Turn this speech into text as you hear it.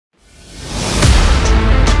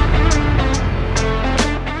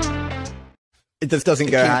It just doesn't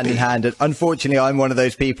go hand in hand. And unfortunately, I'm one of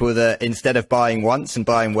those people that instead of buying once and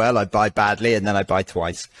buying well, I buy badly and then I buy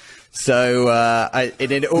twice. So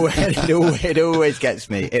it always gets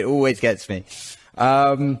me. It always gets me.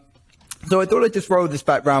 So I thought I'd just roll this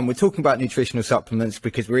back round. We're talking about nutritional supplements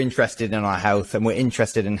because we're interested in our health and we're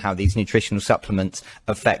interested in how these nutritional supplements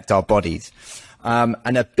affect our bodies.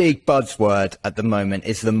 And a big buzzword at the moment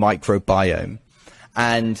is the microbiome.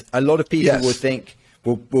 And a lot of people will think,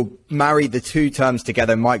 we'll marry the two terms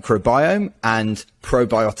together, microbiome and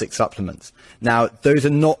probiotic supplements. Now, those are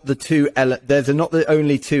not the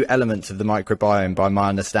only two elements of the microbiome by my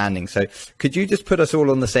understanding. So could you just put us all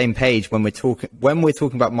on the same page when we're talking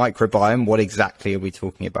about microbiome, what exactly are we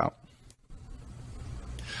talking about?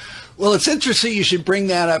 Well, it's interesting you should bring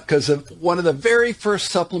that up because one of the very first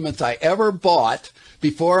supplements I ever bought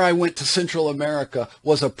before I went to Central America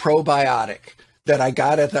was a probiotic that I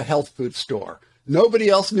got at the health food store. Nobody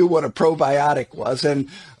else knew what a probiotic was, and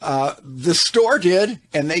the store did,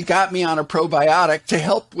 and they got me on a probiotic to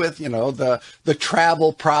help with, the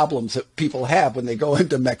travel problems that people have when they go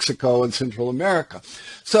into Mexico and Central America.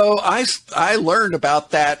 So I learned about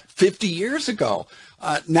that 50 years ago.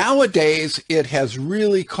 Nowadays, it has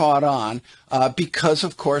really caught on because,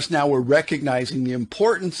 of course, now we're recognizing the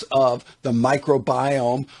importance of the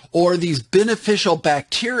microbiome or these beneficial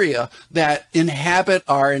bacteria that inhabit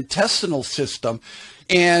our intestinal system,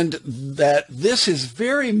 and that this is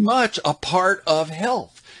very much a part of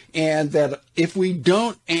health. And that if we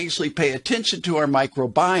don't actually pay attention to our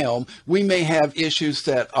microbiome, we may have issues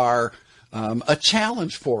that are a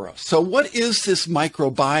challenge for us. So what is this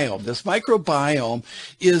microbiome? This microbiome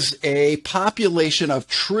is a population of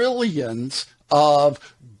trillions of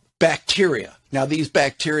bacteria. Now, these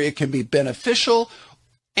bacteria can be beneficial,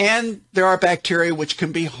 and there are bacteria which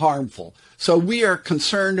can be harmful. So we are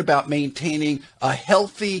concerned about maintaining a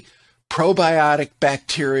healthy probiotic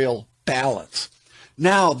bacterial balance.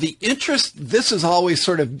 Now, this has always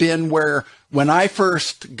sort of been where, when I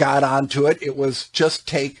first got onto it, it was just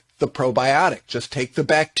take the probiotic, just take the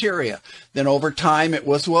bacteria. Then over time it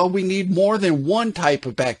was, well, we need more than one type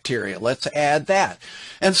of bacteria. Let's add that.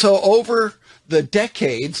 And so over the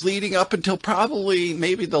decades leading up until probably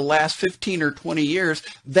maybe the last 15 or 20 years,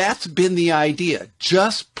 that's been the idea.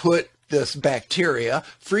 Just put this bacteria,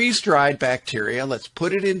 freeze-dried bacteria, let's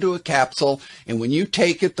put it into a capsule, and when you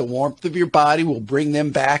take it, the warmth of your body will bring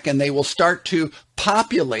them back and they will start to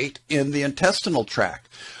populate in the intestinal tract.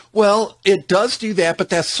 Well, it does do that, but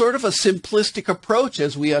that's sort of a simplistic approach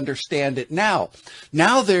as we understand it now.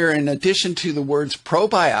 Now there, in addition to the words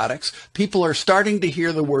probiotics, people are starting to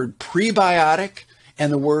hear the word prebiotic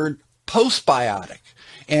and the word postbiotic.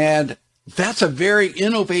 And that's a very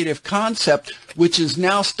innovative concept, which is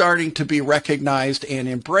now starting to be recognized and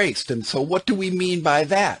embraced. And so what do we mean by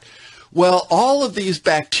that? Well, all of these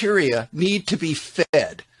bacteria need to be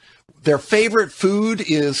fed. Their favorite food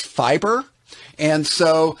is fiber. And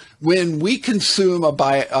so when we consume a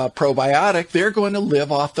probiotic, they're going to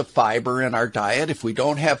live off the fiber in our diet. If we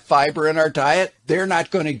don't have fiber in our diet, they're not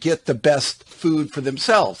going to get the best food for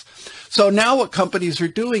themselves. So now what companies are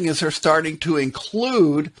doing is they're starting to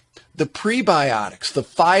include the prebiotics, the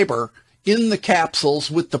fiber, in the capsules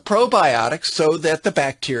with the probiotics so that the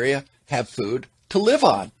bacteria have food to live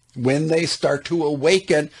on. When they start to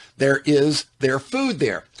awaken, there is their food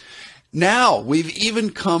there. Now, we've even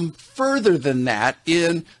come further than that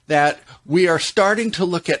in that we are starting to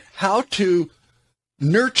look at how to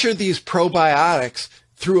nurture these probiotics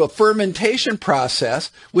through a fermentation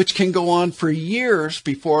process, which can go on for years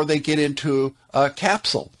before they get into a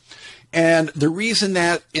capsule. And the reason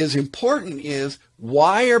that is important is,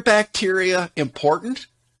 why are bacteria important?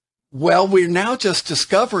 Well, we're now just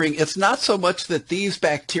discovering it's not so much that these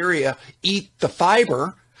bacteria eat the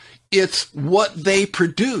fiber, it's what they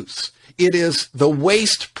produce. It is the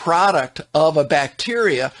waste product of a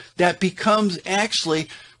bacteria that becomes actually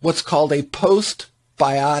what's called a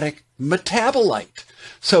postbiotic metabolite.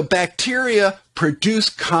 So bacteria produce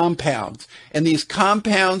compounds, and these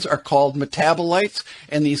compounds are called metabolites,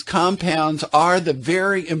 and these compounds are the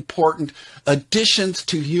very important additions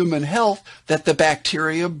to human health that the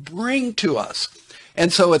bacteria bring to us.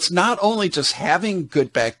 And so it's not only just having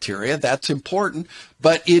good bacteria, that's important,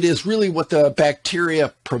 but it is really what the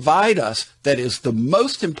bacteria provide us that is the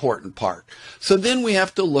most important part. So then we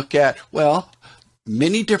have to look at, well,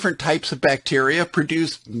 many different types of bacteria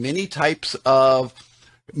produce many types of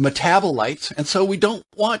metabolites, and so we don't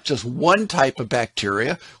want just one type of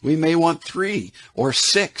bacteria. We may want 3 or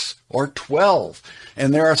 6 or 12,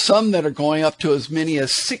 and there are some that are going up to as many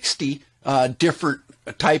as 60 different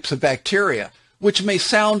types of bacteria. which may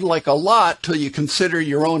sound like a lot till you consider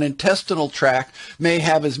your own intestinal tract may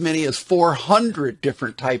have as many as 400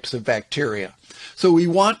 different types of bacteria. So we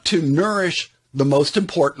want to nourish the most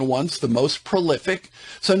important ones, the most prolific.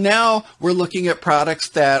 So now we're looking at products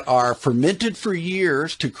that are fermented for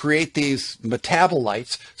years to create these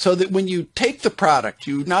metabolites, so that when you take the product,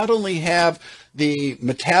 you not only have the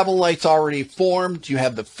metabolites already formed, you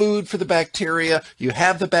have the food for the bacteria, you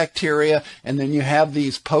have the bacteria, and then you have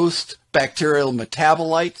these post-bacterial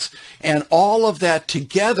metabolites, and all of that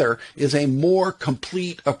together is a more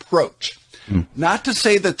complete approach. Not to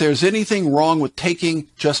say that there's anything wrong with taking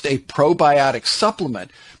just a probiotic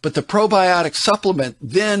supplement, but the probiotic supplement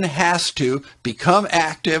then has to become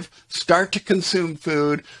active, start to consume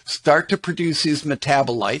food, start to produce these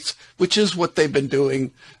metabolites, which is what they've been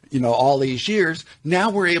doing, all these years. Now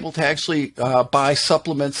we're able to actually buy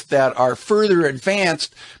supplements that are further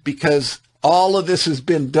advanced, because all of this has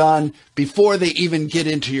been done before they even get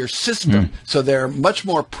into your system. So they're much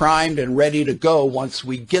more primed and ready to go once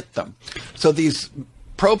we get them. So these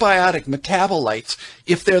probiotic metabolites,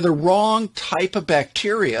 if they're the wrong type of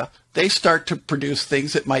bacteria, they start to produce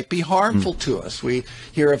things that might be harmful to us. We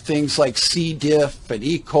hear of things like C. diff and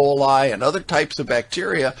E. coli and other types of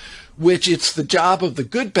bacteria, which it's the job of the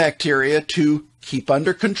good bacteria to keep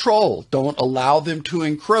under control. Don't allow them to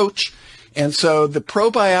encroach. And so the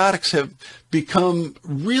probiotics have become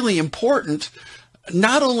really important,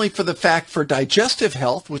 not only for the fact for digestive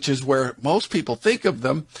health, which is where most people think of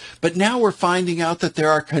them, but now we're finding out that there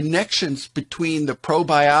are connections between the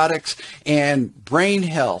probiotics and brain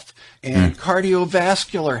health and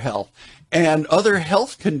cardiovascular health and other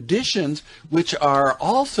health conditions, which are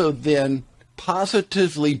also then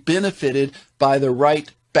positively benefited by the right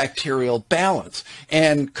bacterial balance.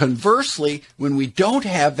 And conversely, when we don't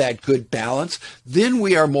have that good balance, then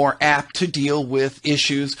we are more apt to deal with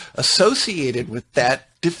issues associated with that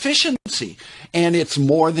deficiency. And it's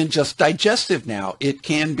more than just digestive now. It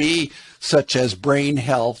can be such as brain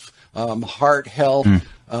health, heart health,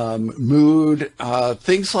 mood,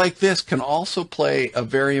 things like this can also play a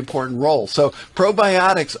very important role. So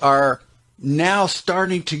probiotics are now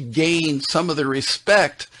starting to gain some of the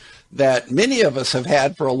respect that many of us have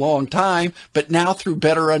had for a long time, but now through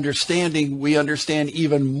better understanding, we understand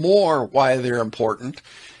even more why they're important.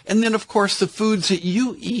 And then, of course, the foods that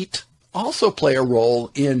you eat also play a role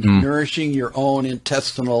in nourishing your own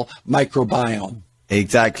intestinal microbiome.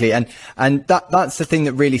 Exactly. And that's the thing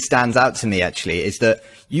that really stands out to me, actually, is that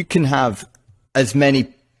you can have as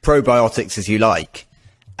many probiotics as you like,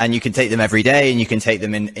 and you can take them every day, and you can take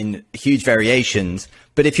them in huge variations.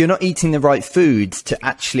 But if you're not eating the right foods to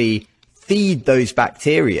actually feed those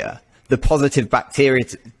bacteria, the positive bacteria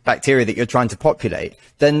that you're trying to populate,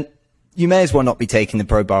 then you may as well not be taking the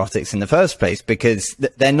probiotics in the first place, because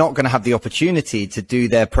they're not going to have the opportunity to do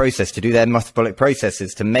their process, to do their metabolic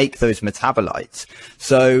processes, to make those metabolites.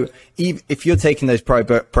 So if you're taking those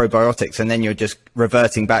probiotics and then you're just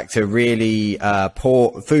reverting back to really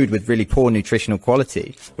poor food with really poor nutritional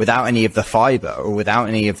quality, without any of the fiber or without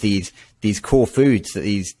any of these core foods that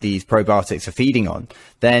these probiotics are feeding on,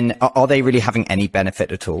 then are they really having any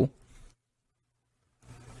benefit at all?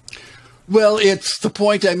 Well, it's the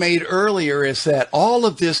point I made earlier, is that all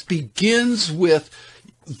of this begins with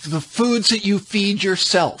the foods that you feed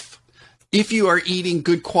yourself. If you are eating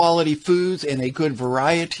good quality foods and a good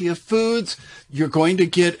variety of foods, you're going to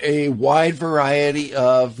get a wide variety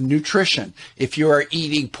of nutrition. If you are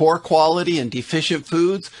eating poor quality and deficient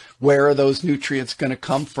foods, where are those nutrients going to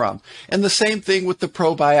come from? And the same thing with the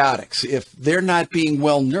probiotics. If they're not being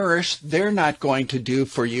well nourished, they're not going to do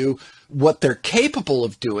for you what they're capable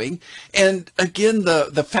of doing. And again,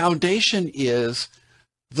 the foundation is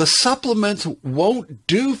the supplements won't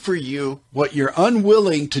do for you what you're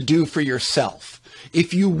unwilling to do for yourself.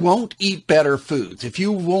 If you won't eat better foods, if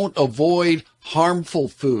you won't avoid harmful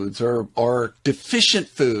foods or deficient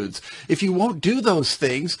foods, if you won't do those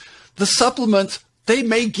things, the supplements, they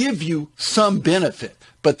may give you some benefit,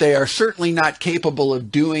 but they are certainly not capable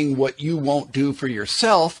of doing what you won't do for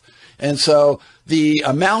yourself. And so the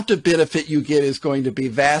amount of benefit you get is going to be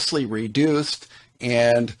vastly reduced,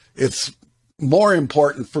 and it's more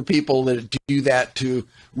important for people that do that to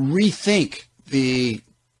rethink the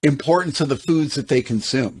importance of the foods that they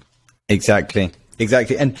consume. Exactly.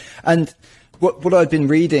 And what I've been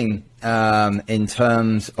reading in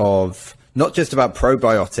terms of not just about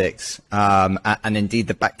probiotics and indeed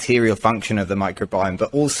the bacterial function of the microbiome,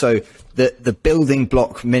 but also the building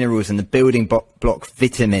block minerals and the building block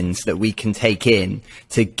vitamins that we can take in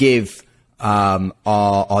to give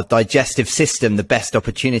our digestive system the best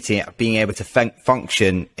opportunity at being able to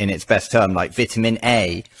function in its best term, like vitamin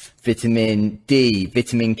A, vitamin D,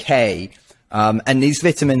 vitamin K, and these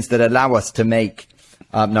vitamins that allow us to make,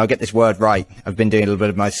 now I'll get this word right, I've been doing a little bit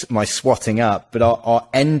of my swatting up, but our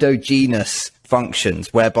endogenous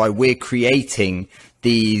functions, whereby we're creating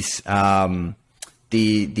these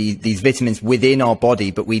vitamins within our body,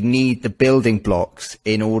 but we need the building blocks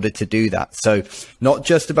in order to do that. So not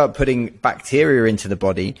just about putting bacteria into the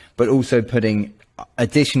body, but also putting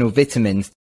additional vitamins